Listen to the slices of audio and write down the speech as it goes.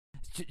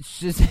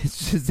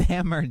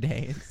Shazammer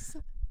days.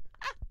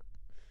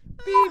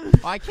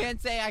 Beep. I can't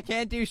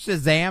do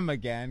Shazam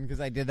again because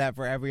I did that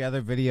for every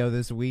other video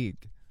this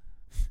week.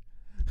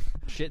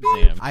 Shit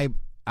Zam.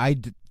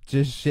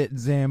 Just shit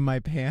Zam my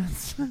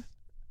pants.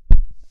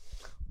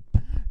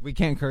 We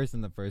can't curse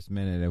in the first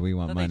minute if we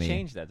want money. They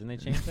changed that. Didn't they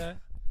change that?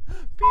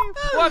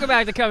 Welcome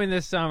back to Coming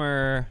This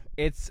Summer.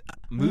 It's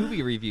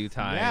movie review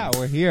time. Yeah,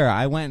 we're here.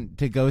 I went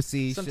to go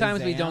see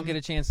Sometimes Shazam. we don't get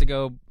a chance to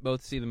go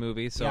both see the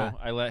movie, so Yeah.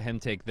 I let him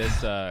take this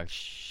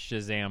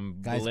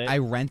Shazam Guys, bullet. I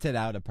rented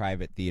out a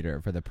private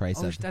theater for the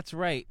price of that's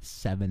right.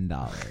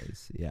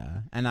 $7.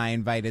 Yeah. And I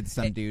invited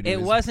some dude.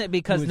 It wasn't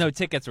because no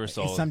tickets were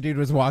sold. Some dude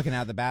was walking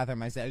out the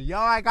bathroom. I said, yo,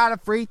 I got a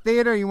free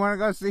theater. You want to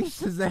go see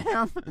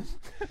Shazam?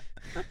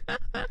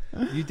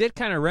 You did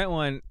kind of rent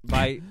one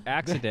by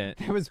accident.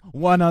 There was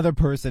one other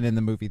person in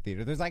the movie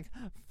theater. There's like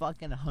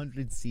fucking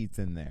 100 seats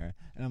in there,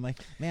 and I'm like,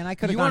 man, I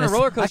could have gone on a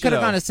roller coaster. I could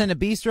have gone to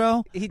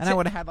Cinebistro, He and I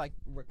would have had like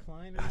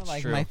recliner, That's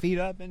like true. my feet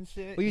up and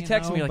shit. Well, you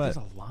texted me like, "There's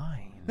a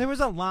line." There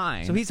was a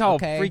line. So he's all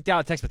okay? freaked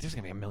out. Text, but there's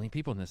gonna be 1 million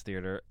people in this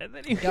theater. And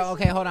then he was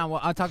Okay, hold on. Well,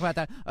 I'll talk about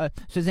that.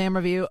 Shazam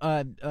review.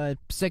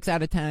 6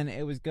 out of 10.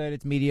 It was good.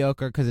 It's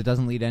mediocre because it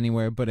doesn't lead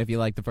anywhere. But if you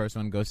like the first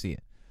one, go see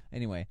it.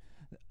 Anyway.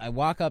 I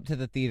walk up to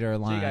the theater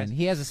line.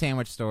 He has a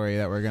sandwich story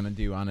that we're going to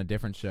do on a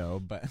different show,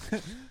 but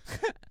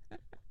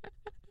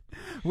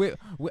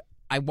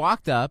I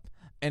walked up,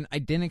 and I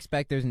didn't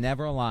expect there's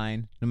never a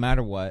line, no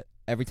matter what.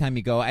 Every time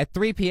you go at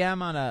 3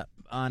 p.m. on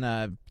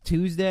a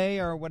Tuesday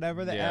or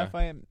whatever the F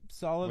I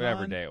saw it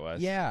whatever on. day it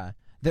was. Yeah.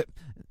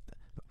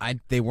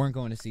 They weren't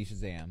going to see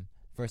Shazam,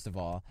 first of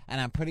all,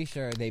 and I'm pretty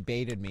sure they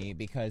baited me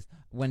because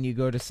when you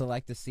go to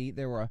select a seat,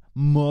 there were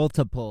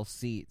multiple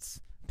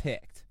seats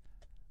picked.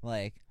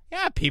 Like,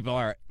 yeah, people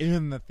are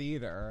in the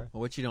theater. Well,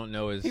 what you don't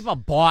know is People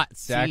bought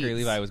Zachary seats.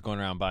 Levi was going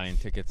around buying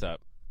tickets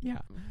up. Yeah.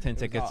 10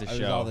 tickets a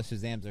show. All the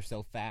Shazams are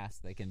so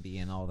fast they can be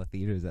in all the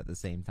theaters at the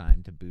same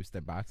time to boost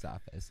their box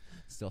office.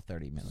 Still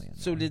 30 million.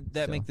 So did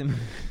that make them?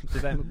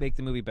 Did that make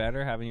the movie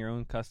better? Having your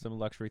own custom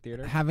luxury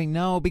theater?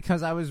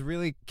 Because I was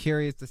really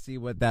curious to see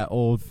what that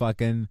old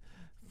fucking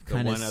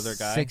kind of one other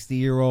guy?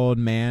 60-year-old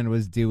man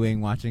was doing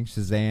watching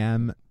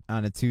Shazam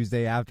on a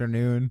Tuesday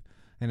afternoon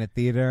in a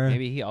theater.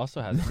 Maybe he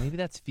also has. Maybe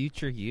that's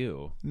future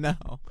you. No.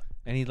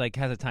 And he like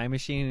has a time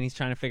machine and he's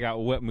trying to figure out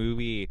what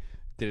movie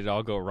did it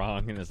all go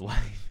wrong in his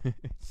life.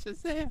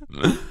 Shazam.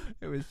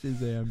 It was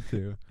Shazam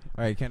too.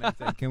 All right,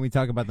 can we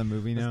talk about the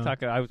movie now?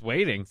 I was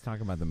waiting. Let's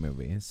talk about the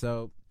movie.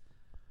 So,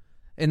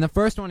 in the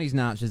first one, he's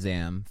not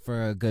Shazam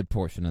for a good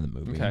portion of the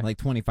movie. Okay. Like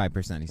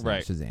 25% he's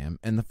not Shazam.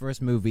 And the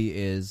first movie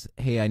is,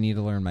 hey, I need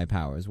to learn my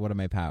powers. What are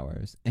my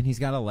powers? And he's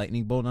got a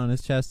lightning bolt on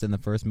his chest, and the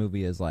first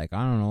movie is like,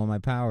 I don't know what my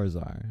powers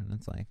are. And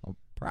it's like, well,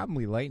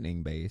 probably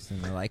lightning-based.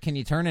 And they're like, can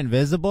you turn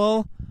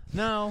invisible?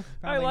 No.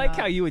 I like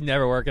not. how you would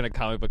never work in a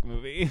comic book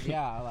movie.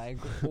 Yeah, like,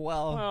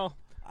 well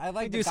I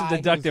like do some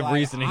deductive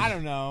reasoning. I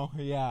don't know.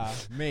 Yeah,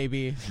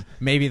 maybe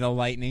the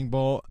lightning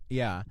bolt.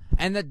 Yeah,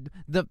 and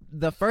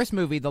the first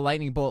movie, the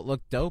lightning bolt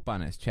looked dope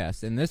on his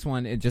chest. In this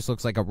one, it just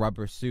looks like a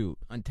rubber suit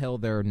until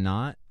they're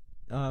not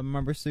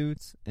rubber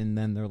suits, and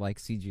then they're like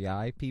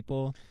CGI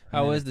people.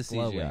 How is the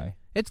glowing. CGI?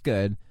 It's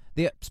good.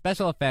 The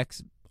special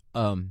effects,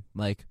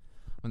 like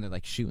when they're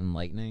like shooting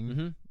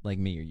lightning, like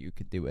me or you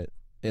could do it.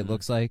 It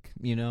looks like,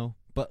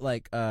 but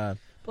like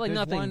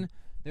nothing.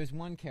 There's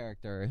one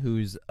character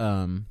who's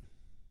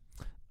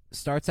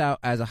starts out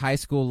as a high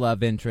school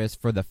love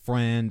interest for the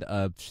friend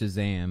of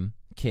Shazam,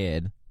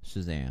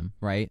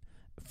 right?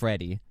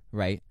 Freddy,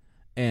 right?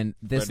 And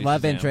this Freddy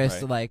love Shazam,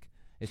 interest, right. like,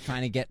 is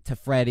trying to get to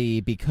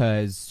Freddy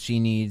because she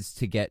needs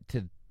to get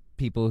to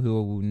people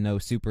who know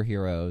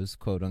superheroes,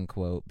 quote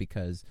unquote,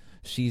 because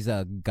she's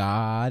a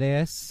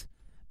goddess.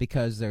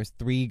 Because there's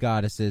 3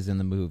 goddesses in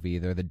the movie.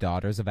 They're the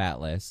daughters of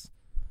Atlas.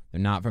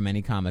 They're not from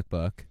any comic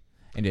book.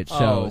 And it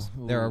shows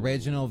they're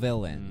original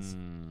villains.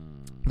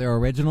 They're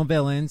original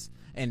villains.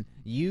 And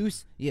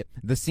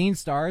the scene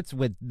starts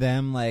with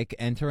them like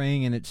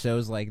entering, and it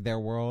shows like their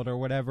world or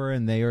whatever,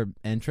 and their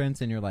entrance,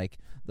 and you're like,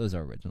 those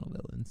are original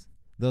villains.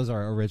 Those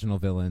are original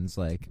villains.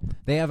 Like,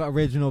 they have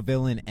original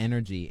villain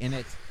energy, and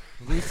it's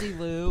Lucy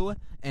Liu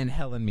and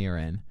Helen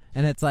Mirren,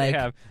 and it's like,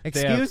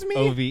 excuse me,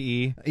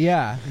 OVE.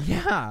 Yeah,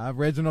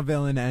 original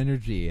villain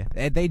energy.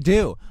 They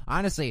do,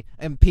 honestly,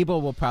 and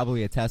people will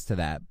probably attest to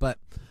that. But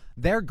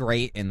they're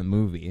great in the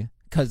movie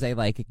because they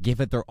like give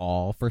it their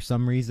all for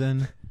some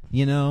reason.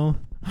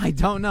 I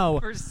don't know.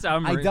 For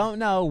some reason. I don't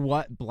know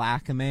what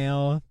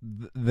blackmail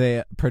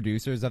the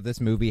producers of this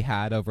movie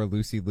had over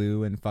Lucy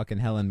Liu and fucking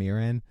Helen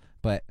Mirren,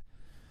 but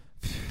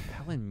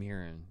Helen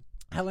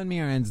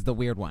Mirren's the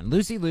weird one.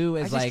 Lucy Liu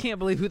is I just can't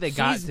believe who they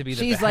got to be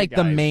the bad guy. She's like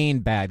the main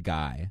bad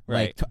guy.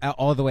 Right. Like,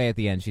 all the way at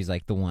the end, she's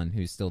like the one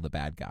who's still the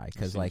bad guy.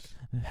 Because, like,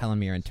 Helen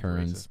Mirren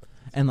turns.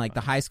 And, like,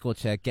 the high school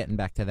chick, getting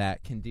back to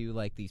that, can do,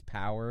 like, these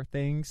power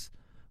things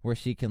where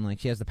she can, like,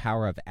 she has the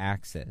power of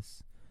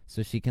Axis.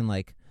 So she can,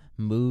 like,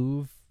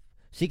 move.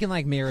 She can,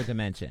 like, mirror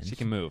dimension. She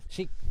can move.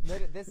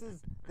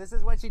 This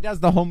is what she does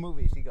the whole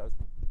movie. She goes.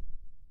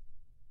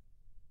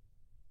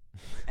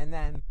 And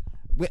then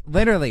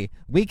Literally,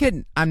 we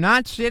could. I'm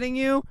not shitting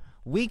you.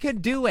 We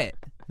could do it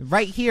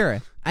right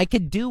here. I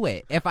could do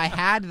it if I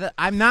had the.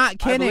 I'm not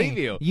kidding. I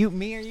believe you.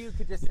 Me or you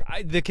could just.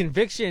 The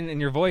conviction in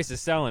your voice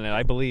is selling it.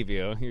 I believe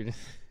you. You're just...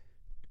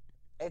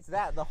 It's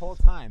that the whole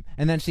time,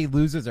 and then she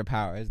loses her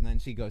powers, and then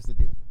she goes to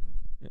do.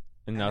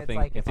 And nothing. It's,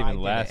 like it's even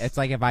less. It's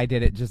like if I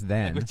did it just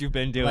then. Like what you've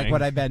been doing. Like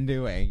what I've been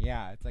doing.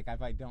 Yeah. It's like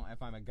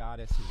if I'm a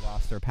goddess who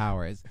lost her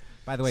powers.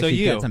 By the way, So she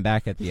you. gets them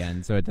back at the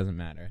end, so it doesn't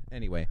matter.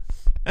 Anyway.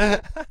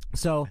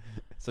 So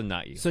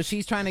not you. So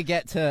she's trying to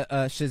get to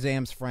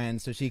Shazam's friend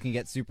so she can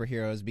get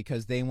superheroes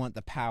because they want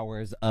the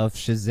powers of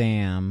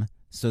Shazam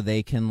so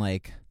they can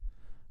like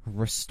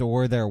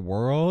restore their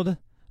world.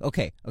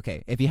 Okay.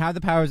 If you have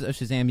the powers of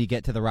Shazam, you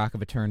get to the Rock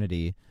of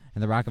Eternity,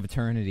 and the Rock of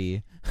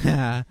Eternity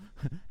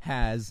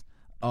has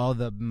all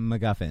the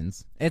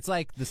MacGuffins. It's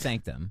like the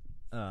Sanctum.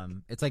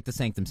 It's like the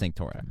Sanctum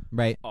Sanctorum,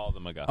 right? All the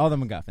MacGuffins. All the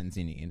MacGuffins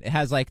you need. It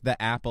has like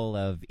the apple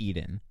of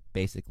Eden,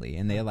 basically,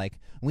 and they're like,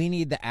 we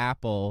need the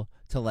apple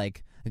to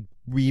like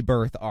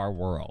rebirth our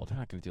world. They're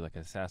not going to do like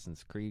an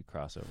Assassin's Creed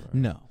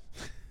crossover.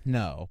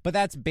 No, but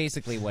that's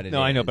basically what it is.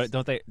 No, I know, but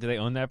do they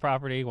own that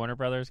property, Warner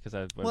Brothers?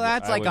 Because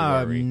that's like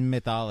a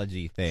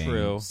mythology thing.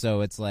 True.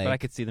 So it's like, but I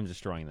could see them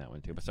destroying that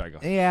one too. But sorry, go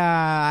ahead.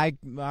 Yeah,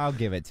 I'll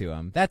give it to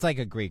them. That's like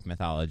a Greek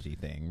mythology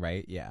thing,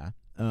 right? Yeah.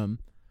 So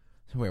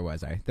where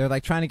was I? They're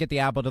like trying to get the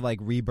apple to like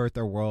rebirth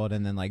their world,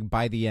 and then like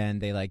by the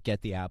end they like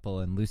get the apple,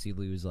 and Lucy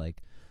Liu's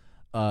like,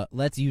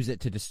 let's use it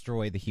to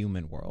destroy the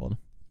human world.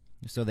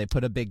 So they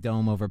put a big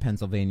dome over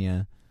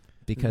Pennsylvania.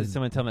 Because did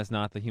someone tell me that's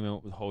not the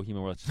whole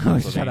human world. Oh,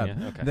 shut up.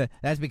 Okay.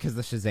 That's because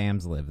the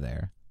Shazams live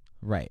there.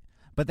 Right.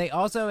 But they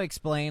also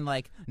explain,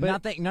 like,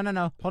 nothing...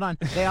 No. Hold on.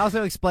 They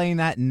also explain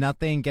that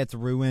nothing gets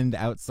ruined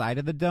outside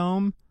of the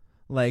dome.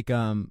 Like,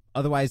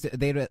 otherwise,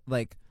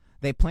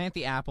 they plant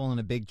the apple and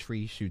a big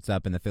tree shoots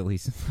up in the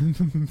Phillies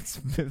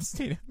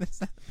state of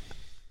this.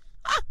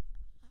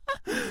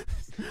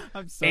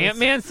 I'm so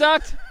Ant-Man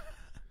sucked?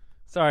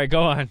 Sorry,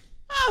 go on.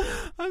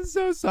 I'm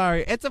so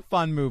sorry. It's a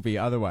fun movie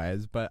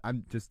otherwise, but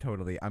I'm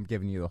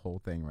giving you the whole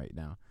thing right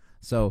now.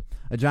 So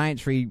a giant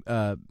tree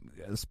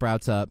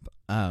sprouts up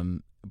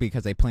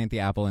because they plant the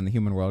apple in the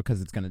human world because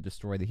it's going to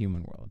destroy the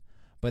human world.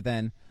 But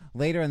then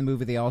later in the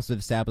movie, they also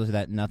establish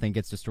that nothing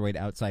gets destroyed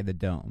outside the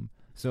dome.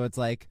 So it's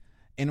like,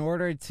 in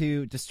order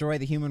to destroy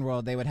the human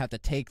world, they would have to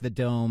take the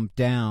dome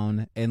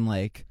down, and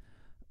like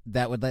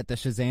that would let the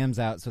Shazams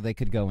out so they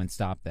could go and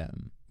stop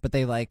them. But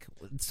they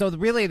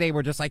really they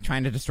were just like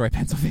trying to destroy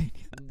Pennsylvania.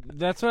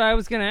 That's what I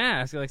was gonna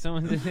ask. Like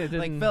someone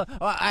didn't...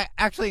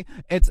 actually,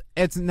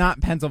 it's not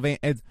Pennsylvania.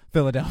 It's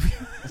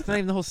Philadelphia. It's not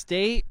even the whole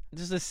state.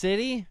 Just a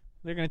city.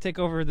 They're gonna take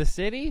over the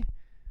city.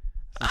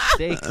 Some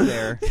stakes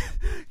there.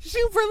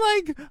 Shoot for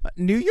like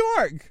New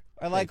York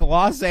or like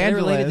Los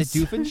Angeles. Related to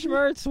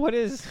Doofenshmirtz? What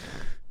is?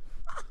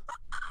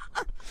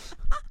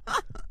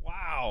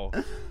 Wow.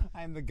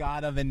 I'm the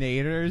god of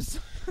innators.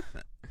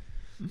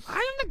 I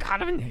am the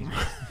god of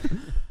innators.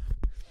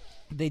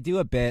 They do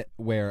a bit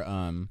where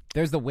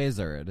there's the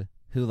wizard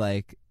who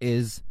like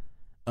is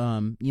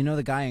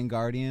the guy in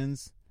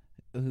Guardians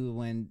who,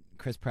 when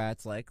Chris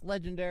Pratt's like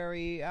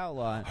legendary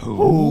outlaw,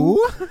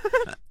 who?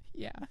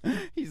 Yeah,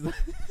 he's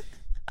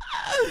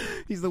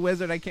the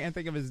wizard. I can't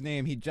think of his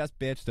name. He just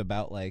bitched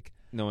about like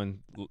no one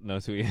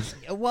knows who he is.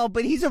 Well,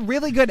 but he's a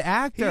really good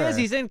actor. He is.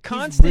 He's in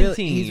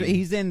Constantine.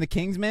 He's in The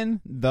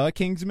Kingsman,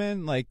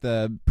 like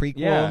the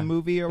prequel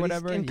movie or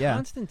whatever. He's in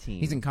Constantine.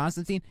 He's in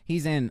Constantine.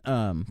 He's in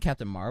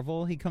Captain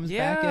Marvel. He comes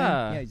back in.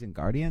 Yeah, he's in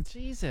Guardians.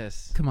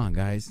 Jesus. Come on,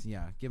 guys.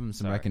 Yeah, give him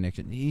some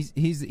recognition. He's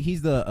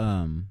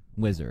the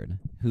wizard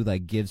who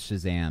like gives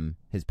Shazam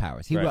his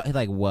powers. He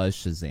like was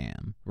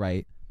Shazam,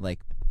 right?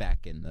 Like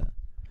back in the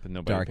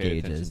Dark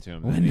Ages to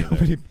him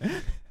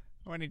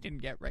when he didn't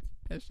get recognition.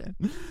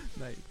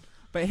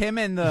 But him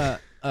and the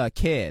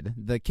kid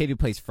who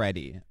plays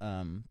Freddy,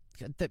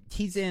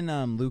 he's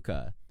in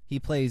Luca. He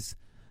plays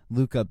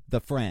Luca, the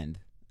friend.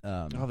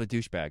 The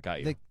douchebag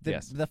got you.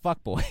 Yes, the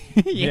fuckboy.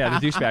 Yeah,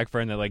 the douchebag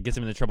friend that like gets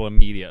him into trouble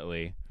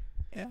immediately.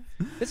 Yeah,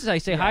 this is how you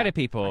say hi to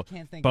people. I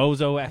can't think.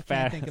 Bozo I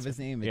can't think of his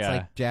name. It's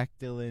like Jack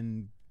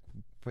Dylan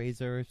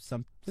Fraser or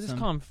something. Let's just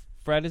call him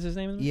Fred. Is his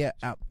name? Yeah,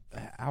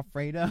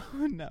 Alfredo.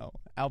 No,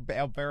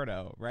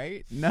 Alberto.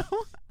 Right? No.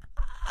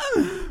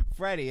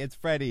 Freddy, it's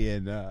Freddy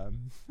in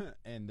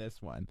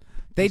this one.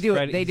 They do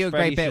a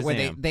great bit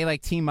where they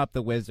like team up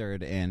the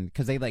wizard and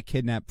because they like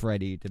kidnap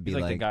Freddy to be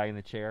like the guy in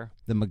the chair,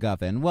 the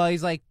MacGuffin. Well,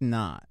 he's like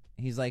not.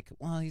 He's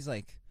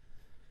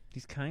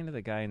kind of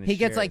the guy in the chair. He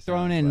gets like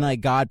thrown in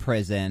like God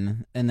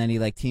prison, and then he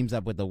like teams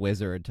up with the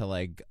wizard to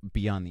like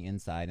be on the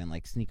inside and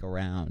like sneak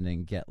around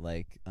and get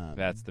like.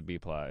 That's the B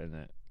plot, isn't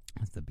it?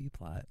 That's the B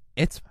plot.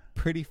 It's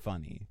pretty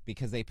funny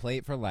because they play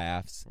it for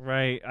laughs.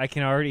 Right. I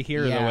can already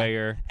hear the way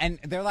you're... And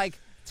they're like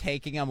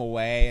taking him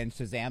away and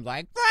Shazam's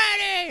like,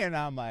 Freddy! And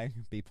I'm like,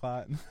 B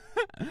plot.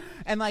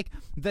 And like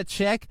the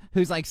chick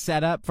who's like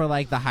set up for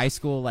like the high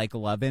school like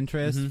love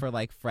interest for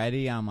like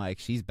Freddy, I'm like,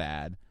 she's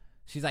bad.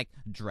 She's like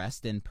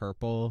dressed in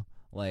purple,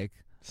 like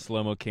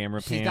Slow-mo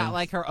camera She's pans. got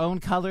like her own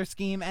color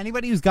scheme.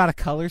 Anybody who's got a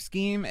color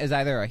scheme is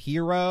either a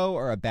hero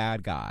or a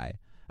bad guy.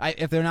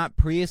 If they're not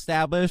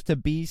pre-established to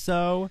be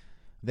so,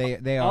 they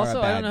are also,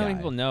 a bad I don't know how many guy.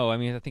 people know. I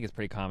mean, I think it's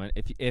pretty common.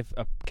 If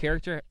a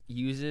character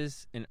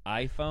uses an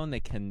iPhone, they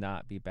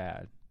cannot be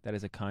bad. That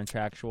is a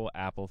contractual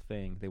Apple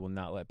thing. They will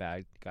not let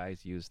bad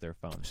guys use their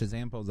phones.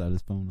 Shazam pulls out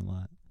his phone a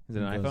lot. Is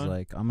it an He iPhone? goes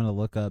like, I'm gonna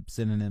look up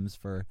synonyms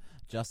for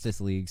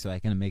Justice League so I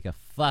can make a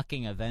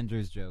fucking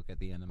Avengers joke at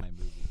the end of my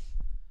movie.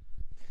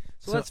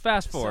 So let's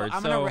fast forward. So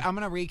I'm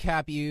gonna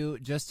recap you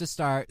just to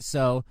start.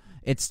 So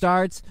it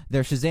starts.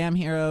 They're Shazam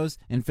heroes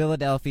in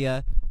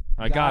Philadelphia.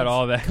 I got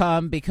all that.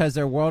 Come because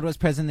their world was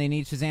prison. They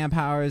need Shazam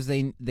powers.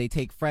 They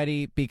take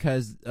Freddy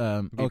because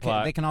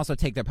plot. they can also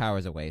take their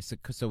powers away.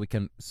 So we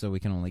can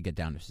only get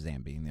down to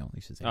Shazam being the only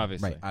Shazam.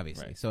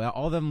 Obviously. Right. So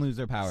all of them lose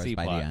their powers by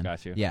C-plot, the end.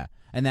 got you. Yeah,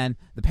 and then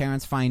the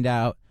parents find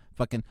out.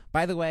 Fucking.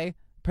 By the way,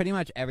 pretty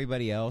much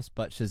everybody else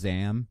but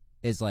Shazam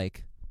is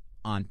like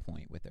on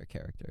point with their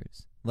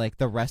characters. Like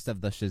the rest of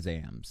the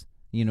Shazams.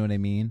 You know what I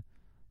mean?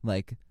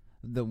 Like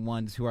the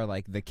ones who are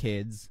like the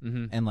kids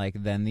and like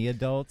then the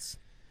adults.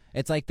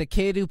 It's like the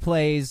kid who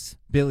plays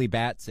Billy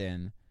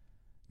Batson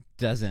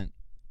doesn't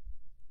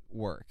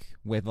work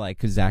with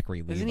like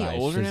Zachary Levi's Isn't he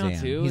older now,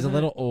 Shazam. too, He's a isn't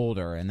little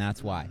older, and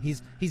that's why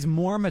he's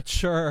more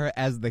mature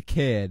as the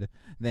kid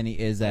than he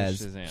is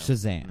as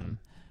Shazam.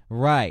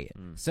 Right.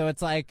 So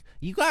it's like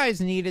you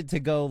guys needed to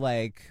go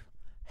like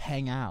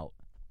hang out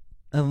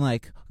and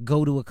like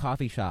go to a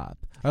coffee shop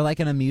or like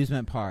an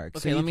amusement park,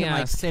 Okay, so let you me can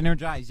like ask.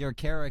 synergize your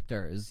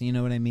characters. You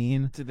know what I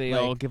mean? Did they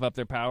Like, all give up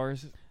their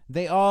powers?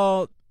 They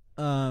all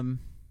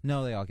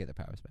no, they all get their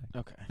powers back.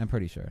 Okay. I'm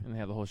pretty sure. And they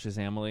have the whole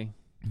Shazamily.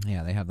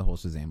 Yeah, they have the whole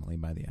Shazamily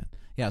by the end.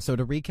 Yeah, so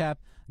to recap,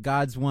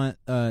 God's one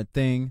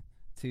thing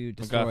to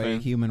destroy MacGuffin. a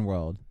human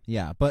world.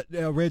 Yeah, but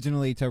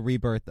originally to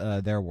rebirth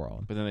their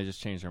world. But then they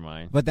just changed their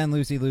mind. But then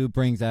Lucy Liu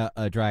brings out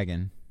a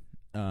dragon.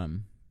 That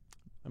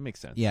makes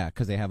sense. Yeah,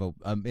 because they have a.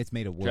 It's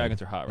made of wood.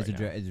 Dragons are hot right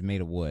now. It's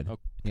made of wood. Okay.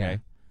 Yeah.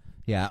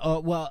 Yeah. Oh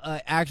well,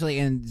 actually,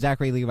 and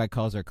Zachary Levi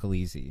calls her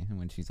Khaleesi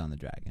when she's on the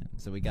dragon.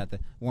 So we got the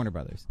Warner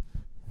Brothers.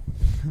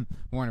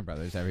 Warner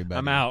Brothers, everybody.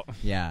 I'm out.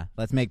 Yeah,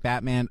 let's make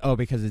Batman. Oh,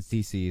 because it's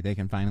DC, they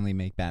can finally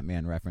make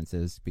Batman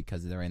references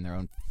because they're in their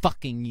own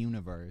fucking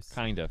universe.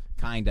 Kind of.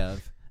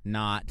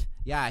 Not.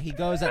 Yeah, he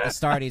goes at the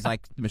start. He's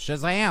like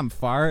Shazam,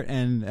 fart,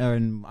 and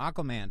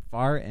Aquaman,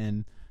 fart,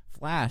 and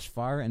Flash,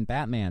 fart, and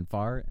Batman,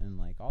 fart, and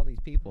like all these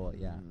people.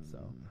 Yeah.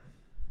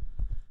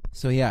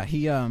 So yeah,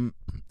 he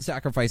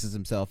sacrifices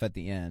himself at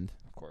the end.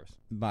 Of course.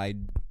 By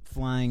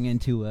flying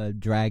into a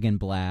dragon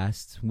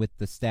blast with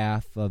the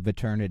staff of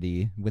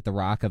eternity, with the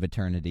rock of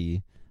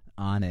eternity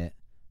on it,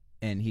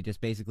 and he just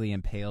basically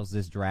impales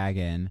this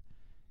dragon.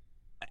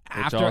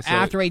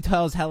 After he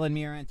tells Helen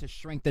Mirren to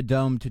shrink the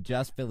dome to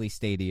just Philly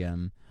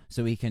Stadium,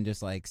 so he can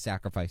just like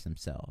sacrifice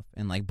himself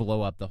and like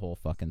blow up the whole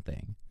fucking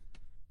thing.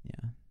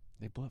 Yeah,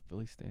 They blew up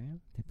Philly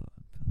Stadium? they blow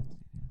up Philly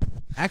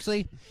Stadium.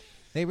 Actually,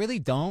 they really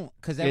don't,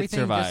 because everything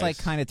just survives. like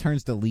kind of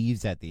turns to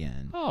leaves at the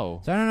end.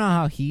 Oh. So I don't know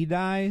how he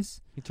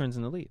dies. He turns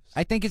into leaves.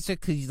 I think it's just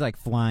because he's like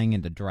flying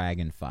into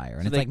dragon fire,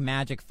 and So it's they- like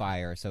magic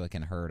fire, so it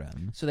can hurt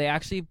him. So they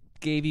actually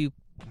gave you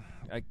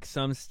like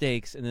some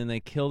stakes, and then they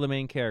kill the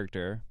main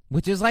character,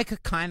 Which is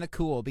like kind of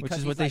cool because which is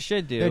he's what they like-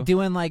 should do. They're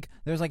doing like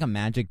there's like a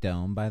magic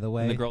dome, by the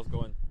way. And the girl's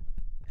going.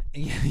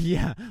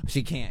 Yeah,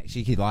 she can't.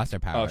 She lost her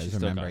powers. she's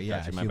still remember? gone. Yeah,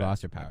 Gotcha, she my bad.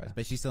 lost her powers,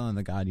 but she's still in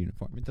the god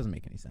uniform. It doesn't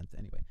make any sense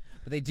anyway.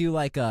 But they do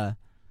like a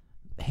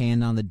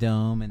hand on the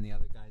dome, and the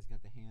other guy's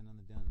got the hand on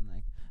the dome.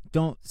 Like,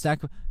 don't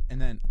sacrifice. And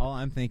then all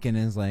I'm thinking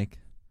is like,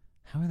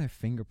 how are their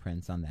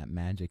fingerprints on that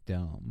magic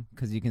dome?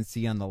 Because you can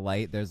see on the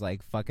light, there's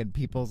like fucking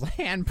people's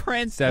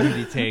handprints.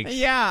 70 takes.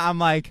 Yeah, I'm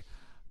like,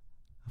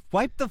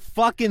 wipe the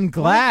fucking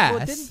glass.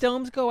 Well, didn't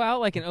domes go out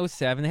like in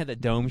 2007? They had the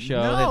dome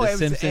show. No, they had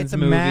the it's Simpsons a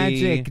movie.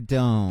 magic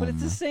dome. But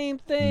it's the same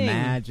thing.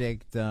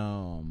 Magic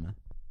dome.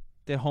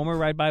 Did Homer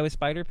ride by with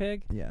Spider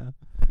Pig? Yeah.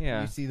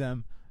 Yeah. You see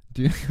them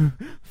do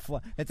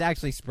it's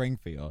actually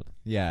Springfield.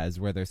 Yeah, is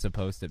where they're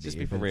supposed to be. Just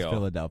be for but it's real.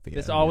 Philadelphia.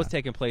 This all was yeah.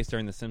 taking place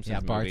during the Simpsons Yeah,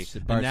 Bart, movie.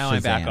 Bart And now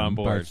I'm back Shazam, on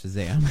board. Bart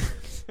Shazam.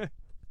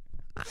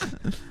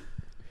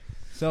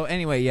 So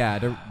anyway,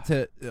 yeah,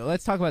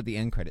 let's talk about the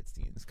end credit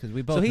scenes because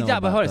we both. So he know died.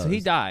 about But hold on, so he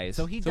those. dies.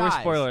 So he so dies. we're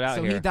spoiling out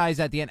so here. he dies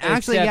at the end. Except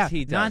Actually, yeah, he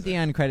not the doesn't.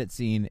 end credit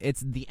scene.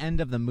 It's the end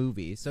of the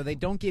movie. So they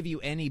don't give you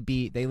any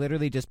beat. They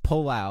literally just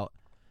pull out,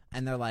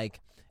 and they're like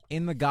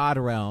in the God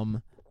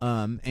realm,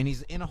 and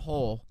he's in a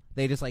hole.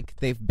 They just like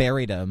they've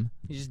buried him.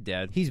 He's just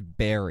dead. He's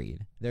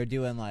buried. They're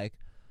doing like,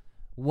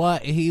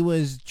 what? He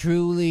was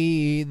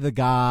truly the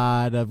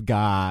god of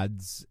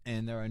gods,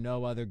 and there are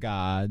no other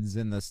gods,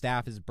 and the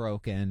staff is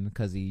broken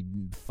because he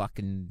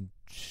fucking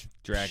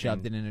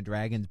shoved it in a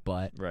dragon's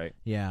butt. Right.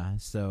 Yeah,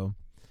 so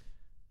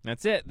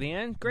That's it. The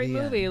end. Great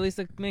The movie. end. At least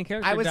the main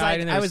character I was died.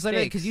 like, and I there was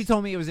literally because you stakes.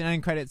 told me it was an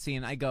end credit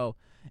scene. I go,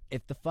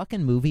 if the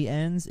fucking movie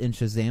ends and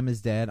Shazam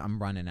is dead,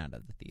 I'm running out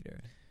of the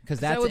theater because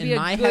that that's would be in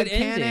a my good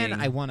head canon. ending.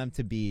 I want him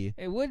to be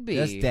It would be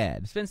just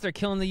dead. Since they're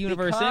killing the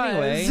universe Because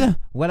anyway.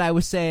 what I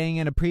was saying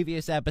in a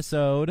previous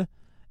episode,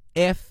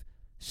 if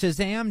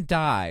Shazam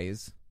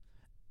dies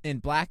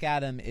And Black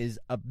Adam is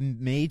a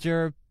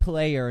major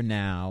player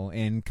now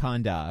in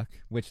Kahndaq,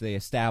 which they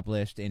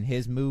established in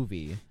his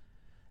movie.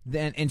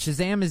 And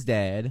Shazam is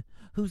dead.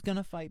 Who's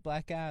gonna fight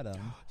Black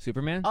Adam?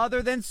 Superman?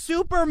 Other than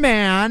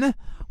Superman,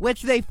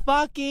 which they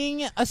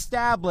fucking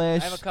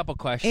established. I have a couple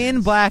questions.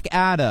 In Black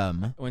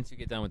Adam. Once you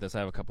get done with this, I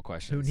have a couple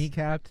questions. Who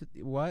kneecapped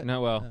what?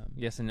 No, well,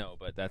 yes and no,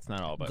 but that's not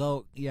all. But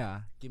Go,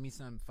 yeah. Give me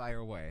some fire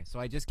away. So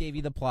I just gave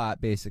you the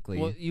plot, basically.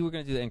 well, you were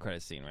gonna do the end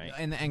credit scene, right?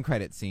 And the end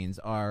credit scenes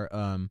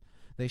are,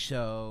 they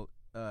show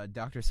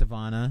Dr.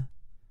 Savannah,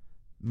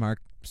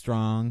 Mark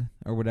Strong,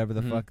 or whatever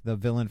the fuck, the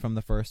villain from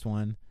the first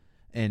one,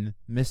 and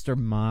Mr.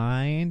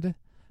 Mind,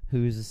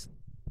 who's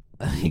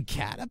a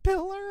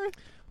caterpillar.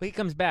 Well, he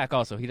comes back.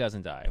 Also, he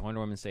doesn't die. Wonder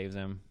Woman saves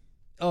him.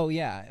 Oh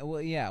yeah,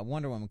 well yeah.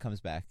 Wonder Woman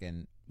comes back,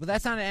 but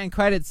that's not an end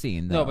credit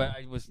scene, though. No, but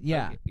I was.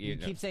 Yeah, you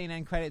keep saying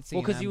end credit scene.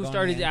 Well, because you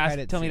started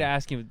to tell me to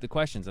ask you the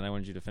questions, and I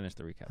wanted you to finish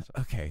the recap. So.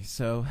 Okay,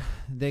 so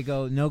they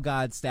go, no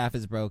God, staff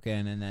is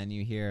broken, and then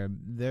you hear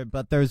there,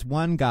 but there's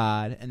one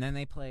God, and then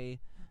they play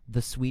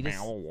the sweetest.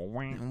 That's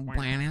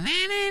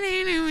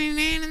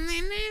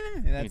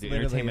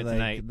literally like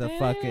tonight. The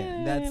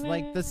fucking. That's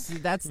like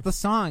that's the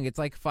song. It's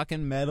like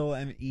fucking metal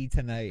and E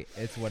Tonight.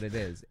 It's what it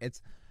is.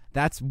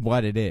 That's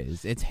what it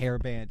is. It's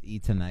hairband E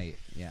Tonight.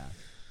 Yeah,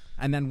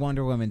 and then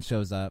Wonder Woman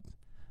shows up,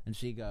 and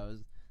she goes,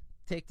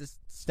 take the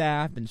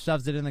staff and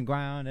shoves it in the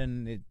ground,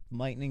 and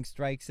lightning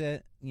strikes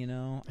it. You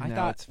know, I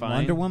thought it's fine.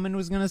 Wonder Woman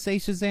was gonna say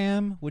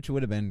Shazam, which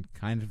would have been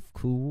kind of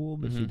cool,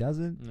 but she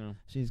doesn't. No,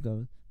 she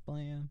goes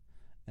blam,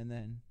 and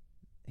then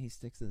he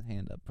sticks his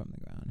hand up from the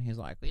ground. He's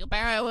like, it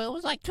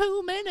was like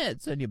 2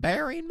 minutes, and you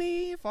buried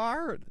me,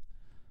 fart.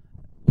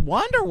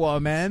 Wonder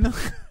Woman,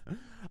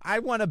 I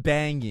want to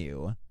bang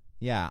you.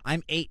 Yeah,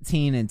 I'm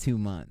 18 in 2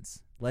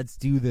 months. Let's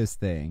do this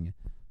thing.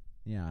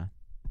 Yeah,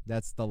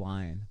 that's the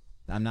line.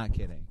 I'm not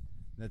kidding.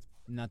 That's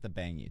not the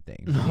bang you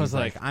thing. I was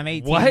like, I'm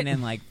 18 what?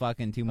 in like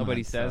fucking 2 months.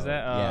 Nobody says so,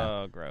 that? Yeah.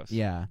 Oh, gross.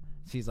 Yeah.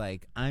 She's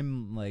like,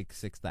 I'm like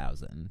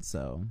 6,000,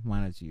 so why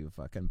don't you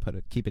fucking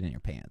keep it in your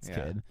pants,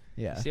 kid?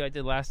 Yeah. See what I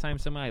did last time?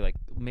 I like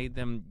made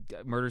them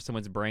murder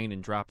someone's brain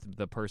and dropped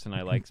the person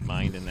I like's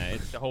mind in that.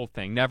 It's the whole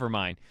thing. Never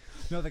mind.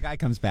 No, the guy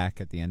comes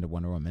back at the end of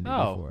Wonder Woman.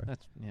 Oh,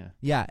 that's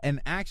Yeah,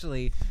 and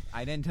actually,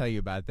 I didn't tell you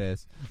about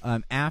this.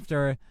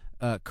 After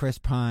Chris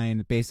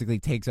Pine basically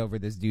takes over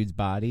this dude's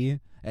body,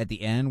 at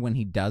the end when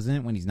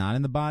he's not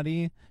in the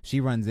body,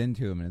 she runs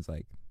into him and is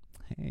like,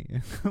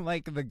 hey,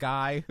 like the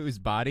guy whose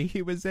body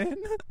he was in.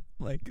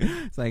 Like,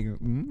 it's like,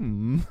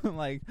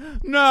 like,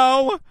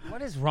 no.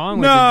 What is wrong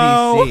with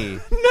the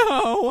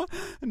DC?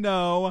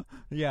 No.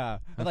 Yeah.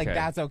 Okay. Like,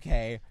 that's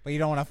okay, but you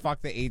don't want to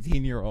fuck the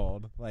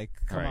 18-year-old. Like,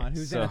 come on,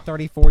 who's in a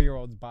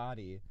 34-year-old's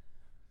body?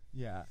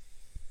 Yeah.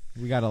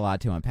 We got a lot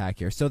to unpack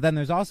here. So then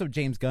there's also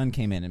James Gunn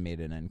came in and made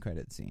an end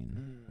credit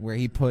scene where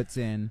he puts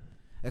in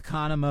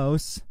John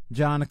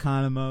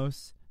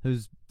Economos,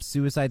 who's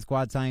Suicide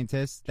Squad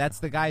scientist. That's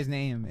the guy's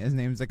name. His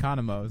name's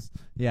Economos.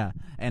 Yeah.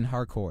 And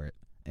Harcourt,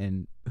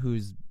 and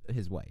who's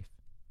his wife,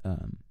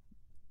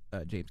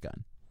 James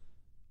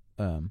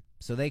Gunn.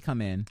 So they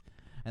come in,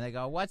 and they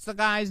go, what's the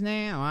guy's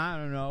name? I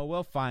don't know.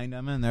 We'll find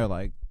him. And they're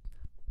like,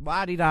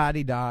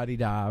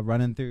 la-di-da-di-da-di-da,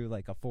 running through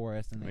like a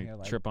forest. And they're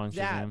like, trip on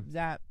Shazam.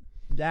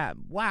 That,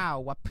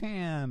 wow,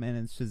 wapam. And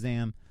it's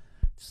Shazam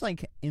just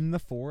like in the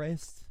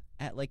forest.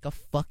 At like a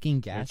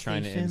fucking gas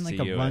station, like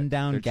a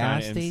rundown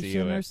gas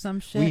station or some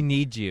shit. We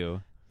need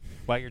you.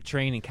 While you're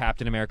training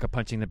Captain America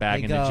punching the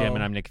bag in the gym,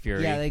 and I'm Nick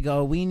Fury. Yeah, they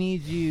go, we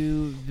need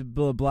you to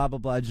blah, blah,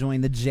 blah,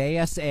 join the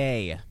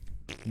JSA,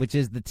 which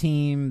is the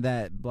team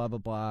that blah, blah,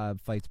 blah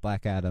fights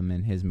Black Adam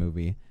in his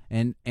movie.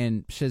 And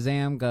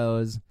Shazam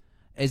goes,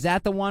 is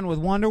that the one with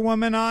Wonder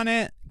Woman on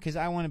it? Because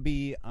I want to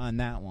be on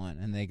that one.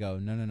 And they go,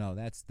 no,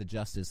 that's the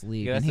Justice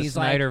League. Yeah, and he's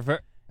Snyder like...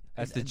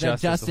 That's the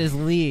Justice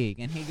League.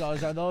 And he goes,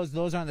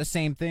 those aren't the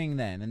same thing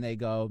then? And they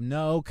go,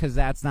 no, because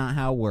that's not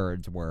how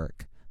words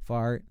work.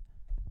 Fart.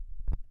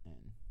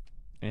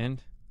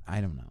 And? I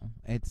don't know.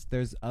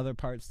 There's other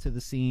parts to the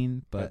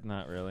scene, but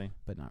not really.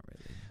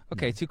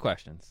 Okay, no. 2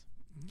 questions.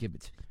 Give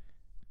it to me.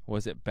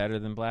 Was it better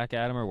than Black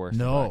Adam or worse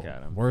than Black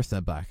Adam? Worse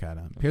than Black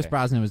Adam. Okay. Pierce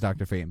Brosnan was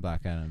Dr. Fate in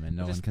Black Adam, and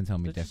no one can tell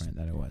me different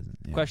that it wasn't.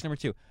 Yeah. Question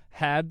number 2.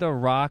 Had The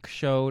Rock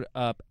showed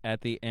up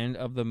at the end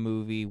of the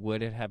movie,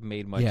 would it have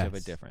made much of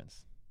a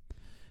difference?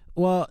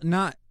 Well,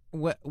 not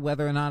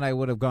whether or not I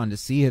would have gone to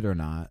see it or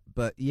not,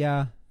 but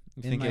yeah.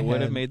 You think it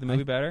would have made the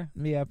movie better?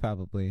 Yeah,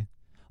 probably.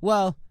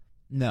 Well,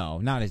 no,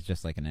 not as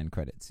just like an end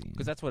credit scene.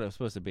 Because that's what it was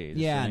supposed to be.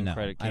 Yeah, an no, end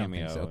credit cameo. I don't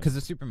think so. Because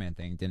the Superman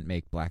thing didn't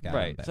make Black Adam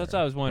right. better. So that's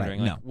what I was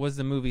wondering. Right. Like, was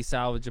the movie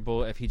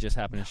salvageable if he just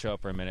happened to show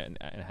up for a minute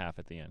and a half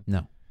at the end?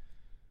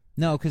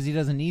 No, because he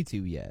doesn't need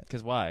to yet.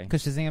 Because why?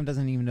 Because Shazam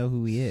doesn't even know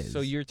who he is. So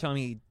you're telling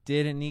me he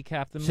didn't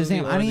kneecap the movie?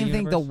 Shazam, I don't even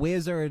think the universe?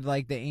 wizard,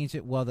 like the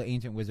ancient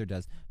wizard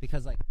does.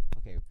 Because, like,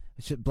 okay,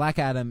 Black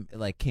Adam,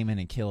 like, came in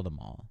and killed them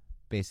all.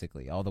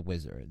 Basically, all the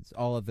wizards.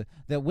 All of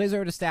the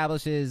wizard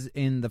establishes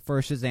in the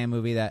first Shazam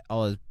movie that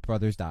all his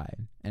brothers died.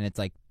 And it's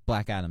like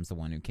Black Adam's the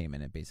one who came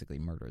in and basically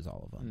murders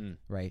all of them.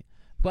 Right?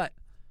 But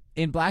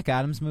in Black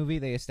Adam's movie,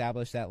 they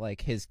established that,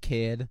 like, his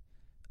kid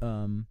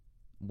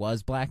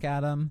was Black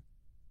Adam,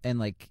 and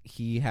like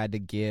he had to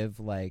give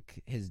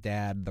like his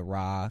dad, The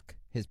Rock,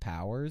 his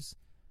powers,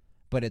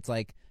 but it's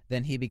like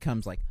then he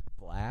becomes like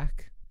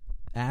Black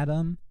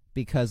Adam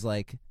because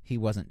like he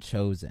wasn't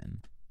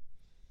chosen.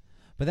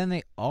 But then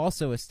they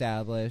also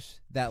establish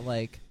that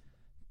like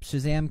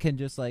Shazam can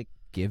just like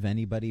give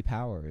anybody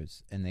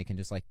powers, and they can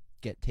just like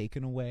get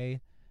taken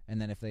away,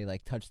 and then if they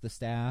like touch the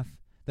staff,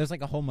 there's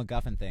like a whole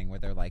MacGuffin thing where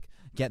they're like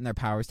getting their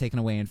powers taken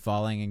away and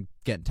falling and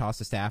getting tossed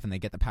to staff, and they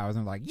get the powers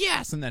and they're like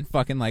yes, and then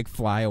fucking like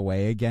fly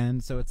away again.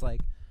 So it's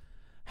like,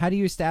 how do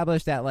you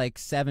establish that like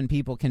 7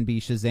 people can be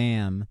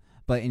Shazam,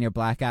 but in your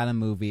Black Adam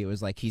movie it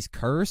was like he's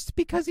cursed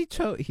because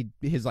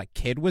his like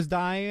kid was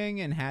dying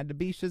and had to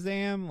be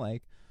Shazam?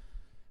 Like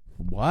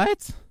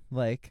what?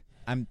 Like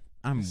I'm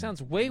It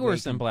sounds way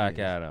worse than Black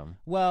Adam.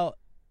 Well,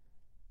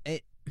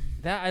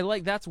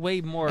 that's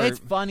way more. It's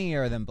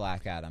funnier than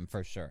Black Adam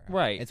for sure.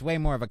 Right. It's way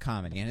more of a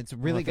comedy, and it's a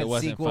really Well, if it good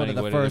wasn't sequel funny, to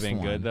the would it have first been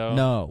one. good, though?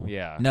 No.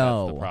 Yeah,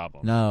 No. that's the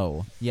problem.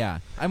 No. Yeah.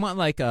 I want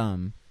like a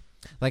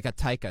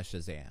Taika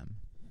Shazam.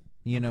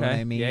 You know what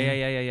I mean?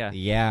 Yeah.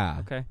 Yeah.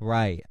 Okay.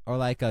 Right. Or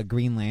like a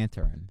Green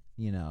Lantern,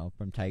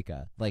 from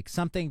Taika. Like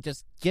something,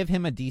 just give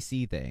him a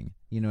DC thing.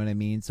 You know what I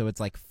mean? So it's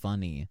like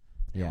funny.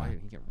 Yeah. Why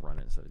did he get run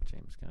instead of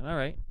James Gunn? All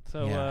right.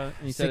 So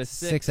you said a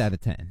 6. 6 out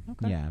of 10.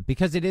 Okay. Yeah,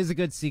 because it is a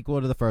good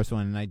sequel to the first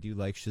one, and I do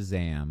like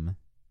Shazam.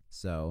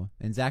 So,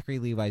 and Zachary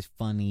Levi's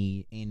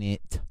funny in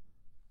it.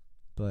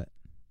 But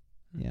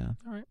yeah.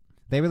 All right.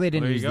 They really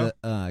didn't Well, use there you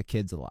the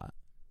kids a lot.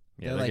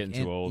 Yeah, they're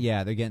getting too old.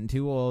 Yeah, they're getting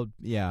too old.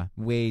 Yeah,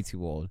 way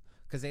too old.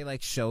 Because they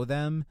like show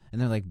them, and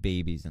they're like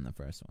babies in the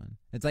first one.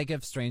 It's like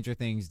if Stranger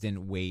Things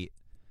didn't wait.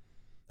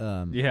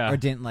 Or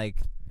didn't like,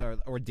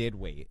 or did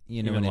wait,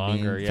 you know even what I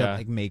mean? longer, To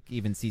like make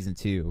even season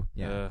 2.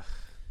 Yeah, Ugh.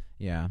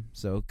 yeah.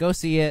 So go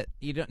see it.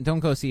 You don't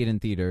go see it in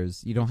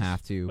theaters. You don't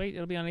have to. Wait,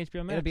 it'll be on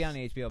HBO Max. It'll be on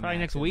HBO Probably Max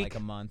next in week. like a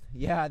month.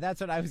 Yeah,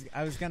 that's what I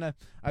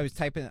was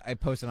typing. I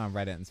posted on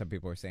Reddit, and some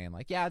people were saying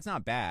like, yeah, it's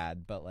not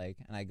bad, but like,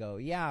 and I go,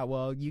 yeah,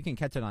 well, you can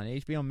catch it on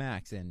HBO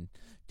Max in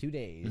 2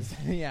 days.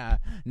 Yeah,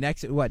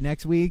 next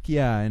week?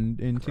 Yeah,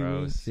 in 2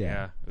 weeks.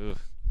 Yeah. Ugh.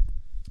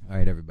 All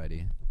right,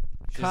 everybody.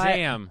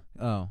 Shazam.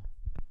 Oh.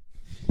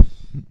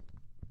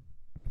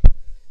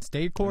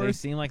 State They course.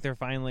 seem like they're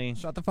finally.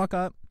 Shut the fuck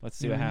up. Let's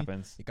see what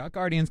happens. You got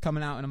Guardians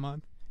coming out in a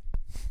month.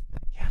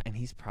 Yeah, and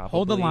he's probably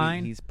Hold the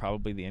line. He's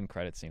probably the end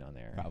credit scene on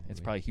there. Probably. It's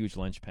probably a huge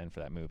linchpin for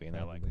that movie, and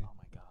they're like, Probably.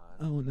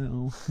 oh my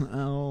god.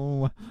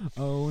 Oh no.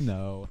 Oh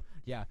no.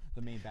 Yeah,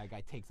 the main bad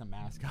guy takes a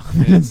mask off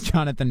and it's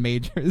Jonathan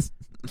Majors.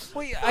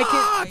 Well,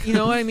 I can, you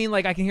know what I mean?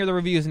 Like, I can hear the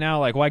reviews now,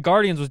 like, why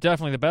Guardians was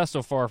definitely the best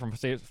so far from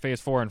Phase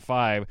 4 and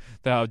 5.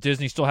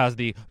 Disney still has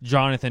the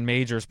Jonathan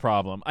Majors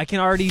problem. I can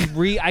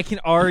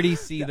already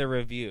see the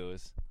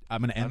reviews.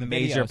 I'm gonna end A the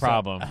major video,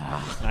 problem.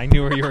 I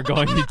knew where you were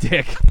going, you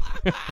dick.